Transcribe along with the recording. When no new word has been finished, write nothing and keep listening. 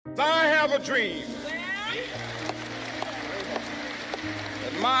I have a dream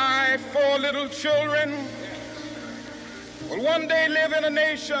that my 4 little children will one day live in a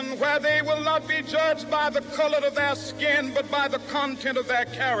nation where they will not be judged by the color of their skin, but by the content of their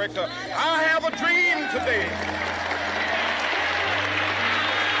character. I have a dream today.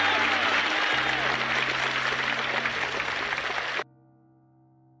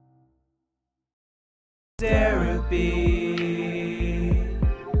 Therapy,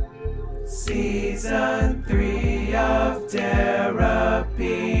 Season 3 of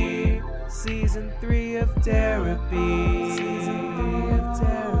Therapy, Season 3 of Therapy, Season 3 of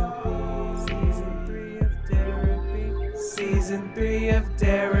Therapy, Season 3 of Therapy, Season 3 of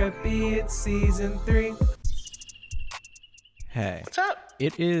Therapy, it's Season 3. Hey. What's up?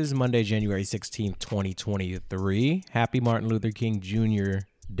 It is Monday, January 16th, 2023. Happy Martin Luther King Jr.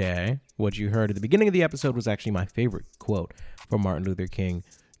 Day. What you heard at the beginning of the episode was actually my favorite quote from Martin Luther King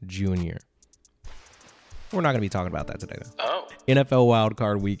Jr. We're not going to be talking about that today, though. Oh. NFL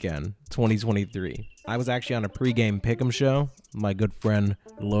Wildcard Weekend 2023. I was actually on a pregame pick'em show. My good friend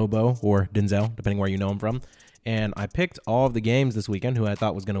Lobo, or Denzel, depending where you know him from. And I picked all of the games this weekend who I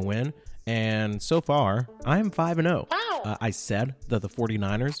thought was going to win. And so far, I am 5-0. Wow. I said that the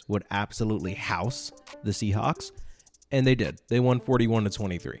 49ers would absolutely house the Seahawks. And they did. They won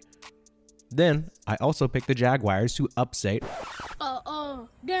 41-23. Then I also picked the Jaguars to upset.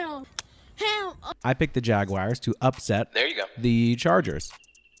 Down. I picked the Jaguars to upset. There you go. The Chargers.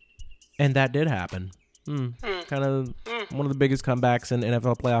 And that did happen. Kind of one of the biggest comebacks in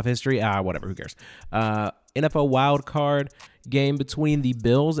NFL playoff history. Whatever, who cares? NFL wild card game between the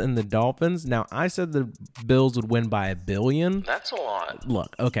Bills and the Dolphins. Now, I said the Bills would win by $1 billion. That's a lot.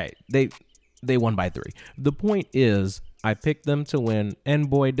 Look, okay, they won by 3. The point is, I picked them to win, and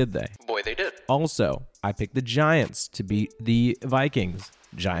boy, did they. Boy, they did. Also, I picked the Giants to beat the Vikings.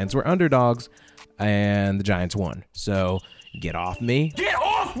 Giants were underdogs, and the Giants won. So, get off me. Get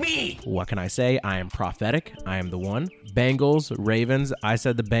off me! What can I say? I am prophetic. I am the one. Bengals, Ravens. I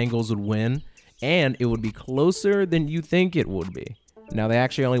said the Bengals would win, and it would be closer than you think it would be. Now, they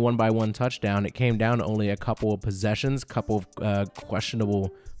actually only won by 1 touchdown. It came down to only a couple of possessions, couple of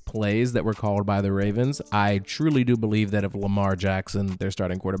questionable plays that were called by the Ravens. I truly do believe that if Lamar Jackson, their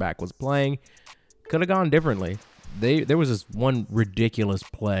starting quarterback, was playing, could have gone differently. There was this one ridiculous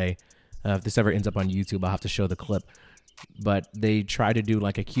play. If this ever ends up on YouTube, I'll have to show the clip. But they tried to do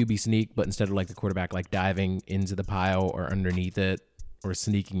like a QB sneak, but instead of like the quarterback like diving into the pile or underneath it or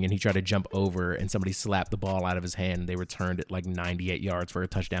sneaking, and he tried to jump over and somebody slapped the ball out of his hand and they returned it like 98 yards for a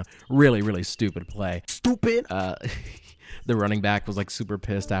touchdown. Really, really stupid play. Stupid. The running back was like super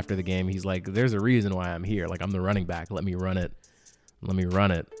pissed after the game. He's like, there's a reason why I'm here. Like, I'm the running back. Let me run it.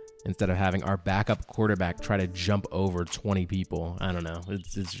 Instead of having our backup quarterback try to jump over 20 people. I don't know.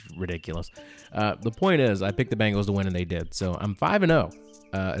 It's ridiculous. The point is, I picked the Bengals to win, and they did. So I'm 5-0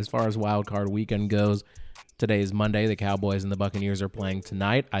 as far as wild card weekend goes. Today is Monday. The Cowboys and the Buccaneers are playing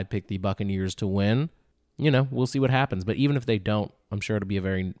tonight. I picked the Buccaneers to win. You know, we'll see what happens. But even if they don't, I'm sure it'll be a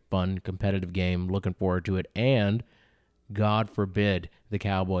very fun, competitive game. Looking forward to it. And God forbid the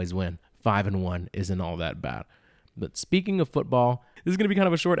Cowboys win. 5-1 isn't all that bad. But speaking of football, this is going to be kind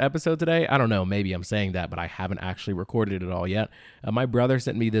of a short episode today. I don't know. Maybe I'm saying that, but I haven't actually recorded it all yet. My brother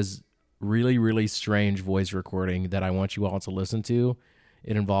sent me this really, really strange voice recording that I want you all to listen to.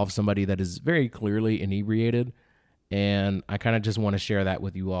 It involves somebody that is very clearly inebriated. And I kind of just want to share that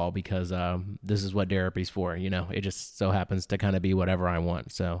with you all because this is what therapy's for. You know, it just so happens to kind of be whatever I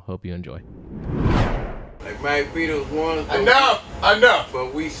want. So hope you enjoy. Like Mike Peters wanted to. Enough!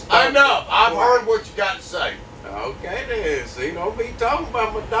 But we stopped. Enough! I've heard what you got to say. Okay then. See, don't be talking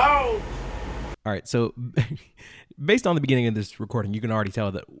about my dog. All right, so based on the beginning of this recording, you can already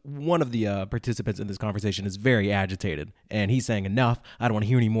tell that one of the participants in this conversation is very agitated, and he's saying, enough, I don't want to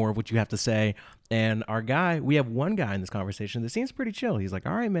hear any more of what you have to say. And our guy, we have one guy in this conversation that seems pretty chill. He's like,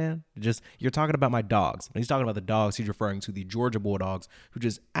 all right, man, you're talking about my dogs. When he's talking about the dogs, he's referring to the Georgia Bulldogs, who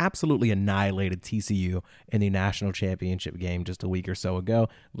just absolutely annihilated TCU in the national championship game just a week or so ago.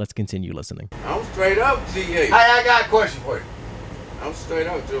 Let's continue listening. I'm straight up GA. Hey, I got a question for you. I'm straight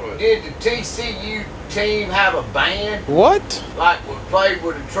up Georgia. Did the TCU team have a band? What? Like would play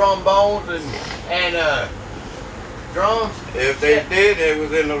with the trombones and drums? If they did, they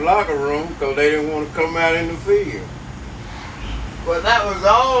was in the locker room because they didn't want to come out in the field. Well, that was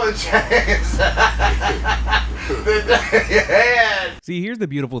the only chance. that they had. See, here's the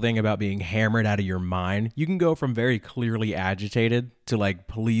beautiful thing about being hammered out of your mind. You can go from very clearly agitated to like,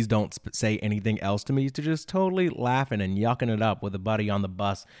 please don't say anything else to me, to just totally laughing and yucking it up with a buddy on the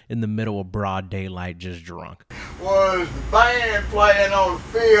bus in the middle of broad daylight, just drunk. Was the band playing on the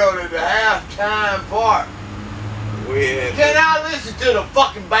field at the halftime part? Can I listen to the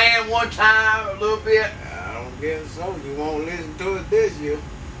fucking band one time a little bit? I don't guess so. You won't listen to it this year.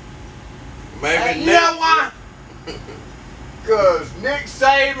 Maybe Hey, you know why? Because Nick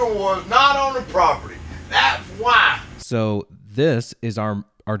Saban was not on the property. That's why. So this is our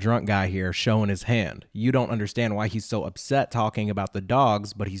drunk guy here showing his hand. You don't understand why he's so upset talking about the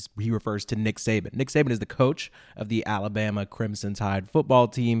dogs, but he refers to Nick Saban. Nick Saban is the coach of the Alabama Crimson Tide football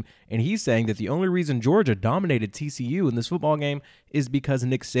team, and he's saying that the only reason Georgia dominated TCU in this football game is because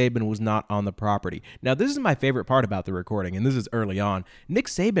Nick Saban was not on the property. Now, this is my favorite part about the recording, and this is early on. Nick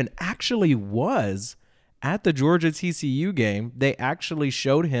Saban actually was at the Georgia TCU game. They actually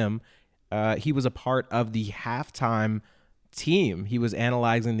showed him. He was a part of the halftime team. He was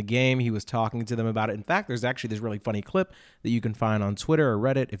analyzing the game. He was talking to them about it. In fact, there's actually this really funny clip that you can find on Twitter or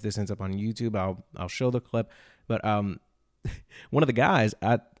Reddit. If this ends up on YouTube, I'll show the clip. But one of the guys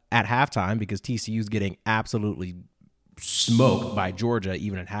at halftime, because TCU's getting absolutely smoked by Georgia,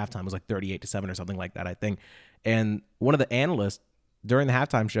 even at halftime, it was like 38-7 or something like that, I think. And one of the analysts during the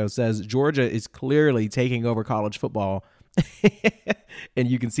halftime show says Georgia is clearly taking over college football. And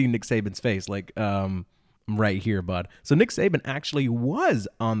you can see Nick Saban's face, like, right here, bud. So Nick Saban actually was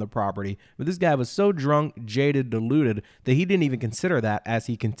on the property, but this guy was so drunk, jaded, deluded that he didn't even consider that as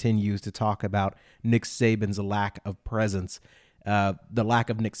he continues to talk about Nick Saban's lack of presence. The lack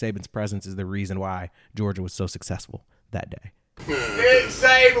of Nick Saban's presence is the reason why Georgia was so successful that day. Nick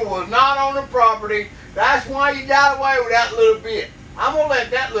Saban was not on the property. That's why you got away with that little bit. I'm going to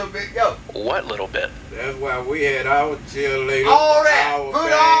let that little bit go. What little bit? That's why we had our cheerleaders. All that. our Put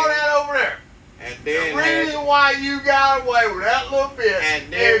band, all that over there. And The then reason why you got away with that little bit And is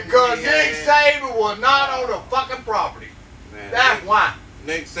then because we Nick had- Saban was not on the fucking property. Man, That's why.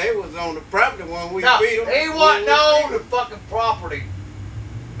 Nick Saban was on the property when we No, beat him. he wasn't on the fucking property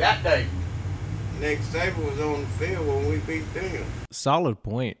that day. Nick Saban was on the field when we beat them. Solid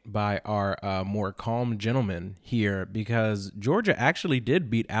point by our more calm gentleman here, because Georgia actually did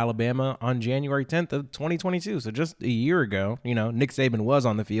beat Alabama on January 10th of 2022. So just a year ago, Nick Saban was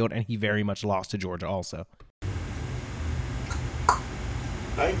on the field, and he very much lost to Georgia also.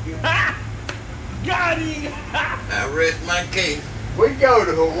 Thank you. Got him! I rest my case. We go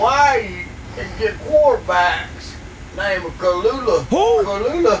to Hawaii and get quarterbacks named Kalula.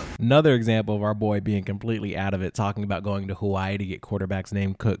 Kalula. Another example of our boy being completely out of it, talking about going to Hawaii to get quarterbacks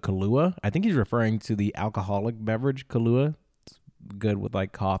named Kahlua. I think he's referring to the alcoholic beverage Kahlua. It's good with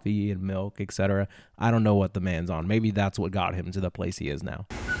like coffee and milk, etc. I don't know what the man's on. Maybe that's what got him to the place he is now.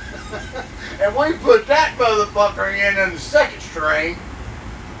 And we put that motherfucker in the second string,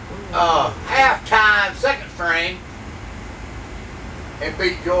 halftime second string, and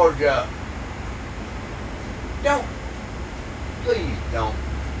beat Georgia up. Please don't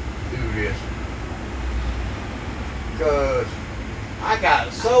do this. Because I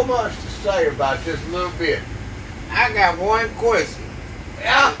got so much to say about this little bit. I got one question,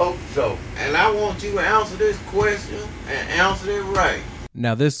 I hope so. and I want you to answer this question and answer it right.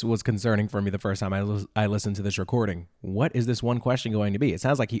 Now, this was concerning for me the first time I listened to this recording. What is this one question going to be? It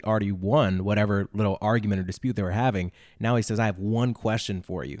sounds like he already won whatever little argument or dispute they were having. Now he says, I have one question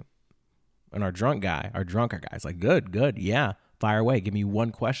for you. And our drunker guy is like, good, yeah, fire away, give me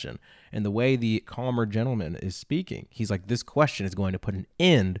one question. And the way the calmer gentleman is speaking, he's like, this question is going to put an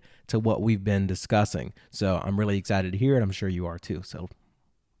end to what we've been discussing. So I'm really excited to hear it. I'm sure you are too. So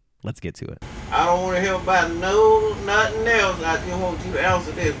let's get to it. I don't want to hear about nothing else. I just want you to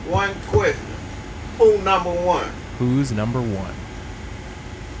answer this one question. Who number one? Who's number one?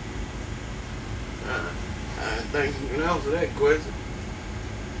 I think you can answer that question.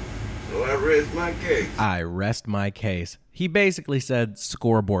 So I rest my case. I rest my case. He basically said,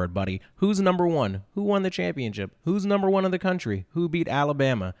 scoreboard, buddy. Who's number one? Who won the championship? Who's number one in the country? Who beat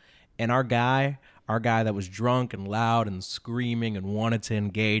Alabama? And our guy that was drunk and loud and screaming and wanted to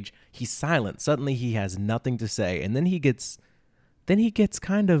engage, he's silent. Suddenly he has nothing to say. And then he gets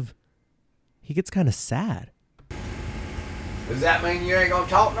kind of sad. Does that mean you ain't gonna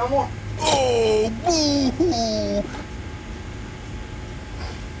talk no more? Oh, boo-hoo.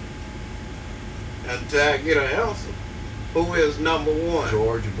 Until I get an answer. Who is number one?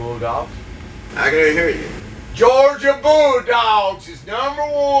 Georgia Bulldogs. I can't hear you. Georgia Bulldogs is number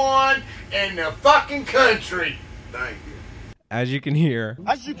one in the fucking country. Thank you. as you can hear,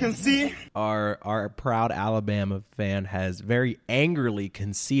 As you can see, our proud Alabama fan has very angrily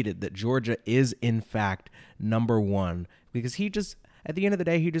conceded that Georgia is in fact number one, because he just, at the end of the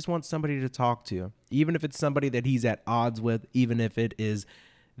day, he just wants somebody to talk to, even if it's somebody that he's at odds with, even if it's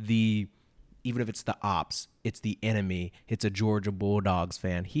the ops, it's the enemy, it's a Georgia Bulldogs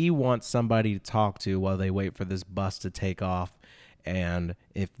fan. He wants somebody to talk to while they wait for this bus to take off. And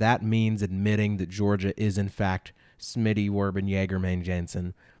if that means admitting that Georgia is in fact Smitty, Werben, Jagermain,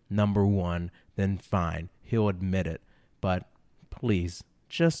 Jensen, number one, then fine, he'll admit it. But please,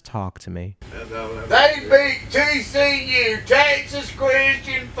 just talk to me. They beat TCU, Texas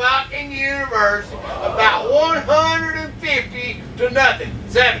Christian fucking University, about 150 to nothing.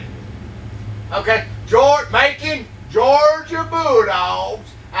 7. Okay, making Georgia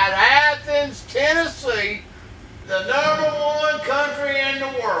Bulldogs at Athens, Tennessee, the number one country in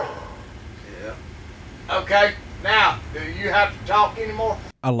the world. Yeah. Okay, now, do you have to talk anymore?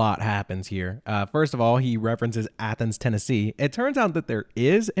 A lot happens here. First of all, he references Athens, Tennessee. It turns out that there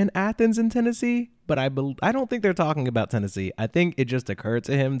is an Athens in Tennessee, but I don't think they're talking about Tennessee. I think it just occurred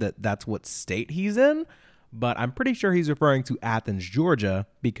to him that that's what state he's in, but I'm pretty sure he's referring to Athens, Georgia,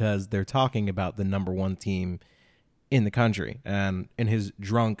 because they're talking about the number one team in the country. And in his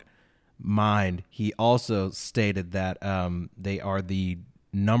drunk mind, he also stated that they are the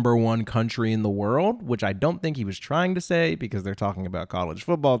number one country in the world, which I don't think he was trying to say, because they're talking about college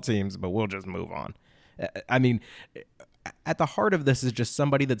football teams, but we'll just move on. I mean, at the heart of this is just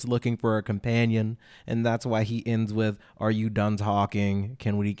somebody that's looking for a companion, and that's why he ends with, "Are you done talking?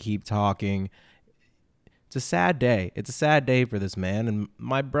 Can we keep talking?" It's a sad day. It's a sad day for this man. And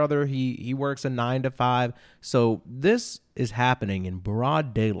my brother, he works a 9 to 5. So this is happening in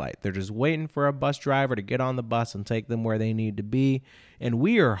broad daylight. They're just waiting for a bus driver to get on the bus and take them where they need to be. And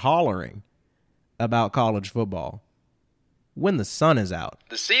we are hollering about college football when the sun is out.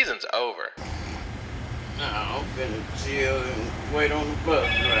 The season's over. No, I'm finna chill and wait on the bus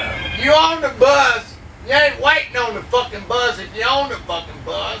driver. You on the bus? You ain't waiting on the fucking bus if you on the fucking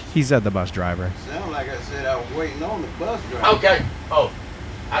bus. He said the bus driver. Sound like I said I was waiting on the bus driver. Okay. Oh,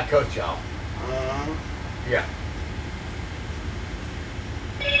 I cut you off. Yeah.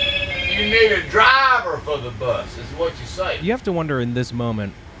 You need a driver for the bus, is what you say. You have to wonder in this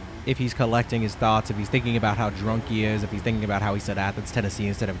moment if he's collecting his thoughts, if he's thinking about how drunk he is, if he's thinking about how he said Athens, Tennessee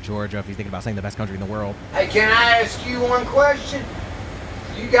instead of Georgia, if he's thinking about saying the best country in the world. Hey, can I ask you one question?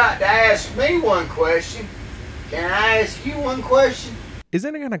 You got to ask me one question. Can I ask you one question?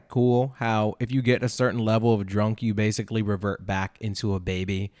 Isn't it kind of cool how if you get a certain level of drunk, you basically revert back into a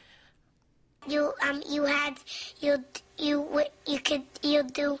baby?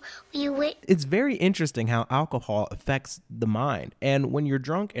 It's very interesting how alcohol affects the mind. And when you're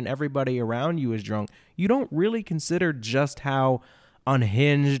drunk and everybody around you is drunk, you don't really consider just how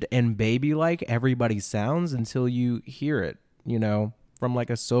unhinged and baby-like everybody sounds until you hear it, you know, from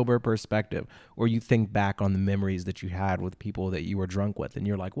like a sober perspective, or you think back on the memories that you had with people that you were drunk with, and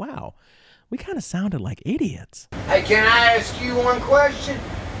you're like, wow, we kind of sounded like idiots. Hey, can I ask you one question?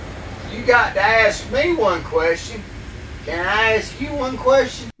 You got to ask me one question. Can I ask you one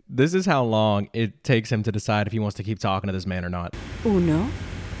question? This is how long it takes him to decide if he wants to keep talking to this man or not. 1,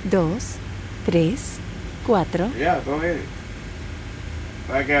 2, 3, 4. Yeah, go ahead. If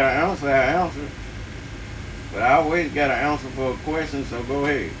I got an answer, I answer. But I always got an answer for a question, so go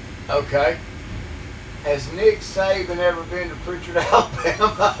ahead. Okay. Has Nick Saban ever been to Pritchard,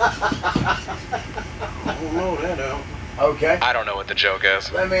 Alabama? I don't know that answer. Okay. I don't know what the joke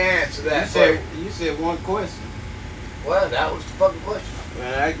is. Let me answer that. You said one question. Well, that was the fucking question.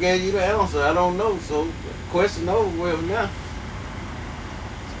 Well, I gave you the answer. I don't know, so question over with now.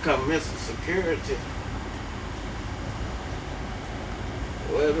 Come missing security.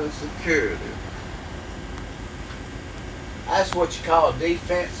 Well, security. That's what you call a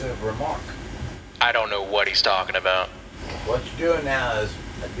defensive remark. I don't know what he's talking about. What you're doing now is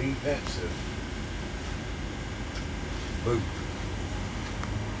a defensive boot.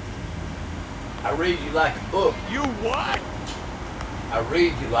 I read you like a book. You what? I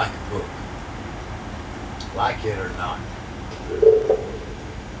read you like a book. Like it or not.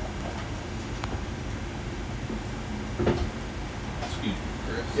 Excuse me,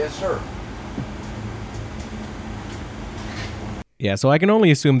 Chris. Yes, sir. Yeah, so I can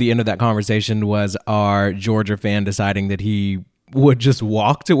only assume the end of that conversation was our Georgia fan deciding that he would just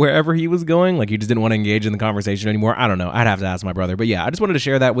walk to wherever he was going. Like he just didn't want to engage in the conversation anymore. I don't know. I'd have to ask my brother. But yeah, I just wanted to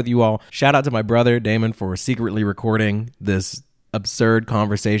share that with you all. Shout out to my brother, Damon, for secretly recording this absurd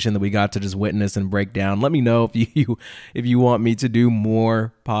conversation that we got to just witness and break down. Let me know if you want me to do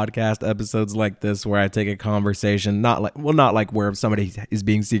more podcast episodes like this where I take a conversation, not like where somebody is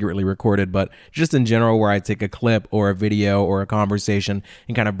being secretly recorded, but just in general where I take a clip or a video or a conversation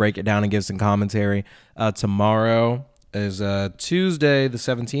and kind of break it down and give some commentary. Tomorrow is Tuesday the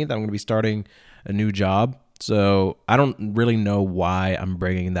 17th. I'm going to be starting a new job. So I don't really know why I'm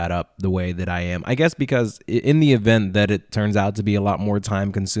bringing that up the way that I am. I guess because in the event that it turns out to be a lot more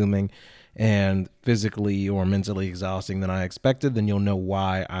time consuming and physically or mentally exhausting than I expected, then you'll know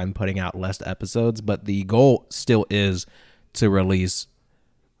why I'm putting out less episodes. But the goal still is to release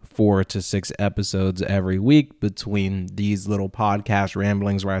 4 to 6 episodes every week between these little podcast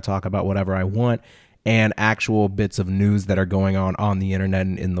ramblings where I talk about whatever I want and actual bits of news that are going on the internet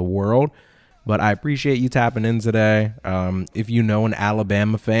and in the world. But I appreciate you tapping in today. If you know an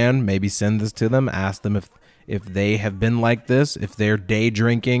Alabama fan, maybe send this to them. Ask them if they have been like this, if they're day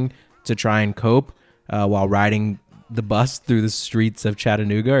drinking to try and cope while riding the bus through the streets of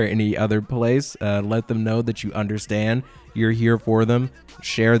Chattanooga or any other place. Let them know that you understand. You're here for them.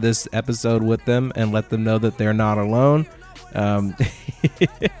 Share this episode with them and let them know that they're not alone.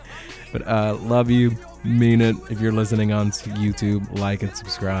 But love you. Mean it. If you're listening on YouTube, like and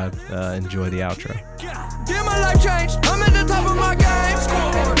subscribe. Enjoy the outro. Did my life change? I'm at the top of my game.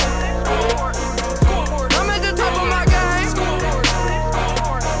 I'm at the top of my game.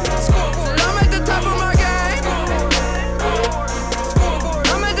 I'm at the top of my game.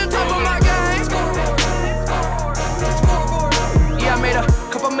 I'm at the top of my game. Yeah, I made a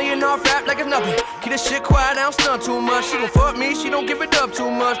couple million off rap like it's nothing. Keep this shit quiet, I don't stun too much. She gon' fuck me, she don't give it up too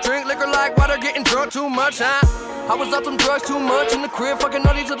much. Drink liquor like water, getting drunk too much, huh? I was up them drugs too much, in the crib fucking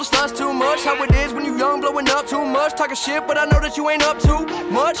all these little sluts too much. How it is when you young, blowing up too much. Talking shit, but I know that you ain't up too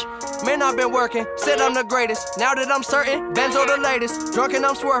much. Man, I've been working, said I'm the greatest. Now that I'm certain, Benzo the latest. Drunk and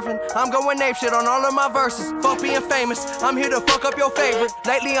I'm swerving, I'm going ape shit on all of my verses. Fuck being famous, I'm here to fuck up your favorite.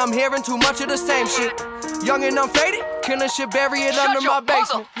 Lately I'm hearing too much of the same shit. Young and I'm faded, killing shit, bury it under my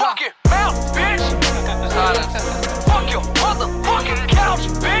basement. Shut your motherfucking mouth, bitch! Silence. Fuck your motherfucking couch,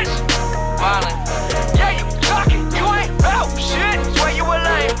 bitch! Violence.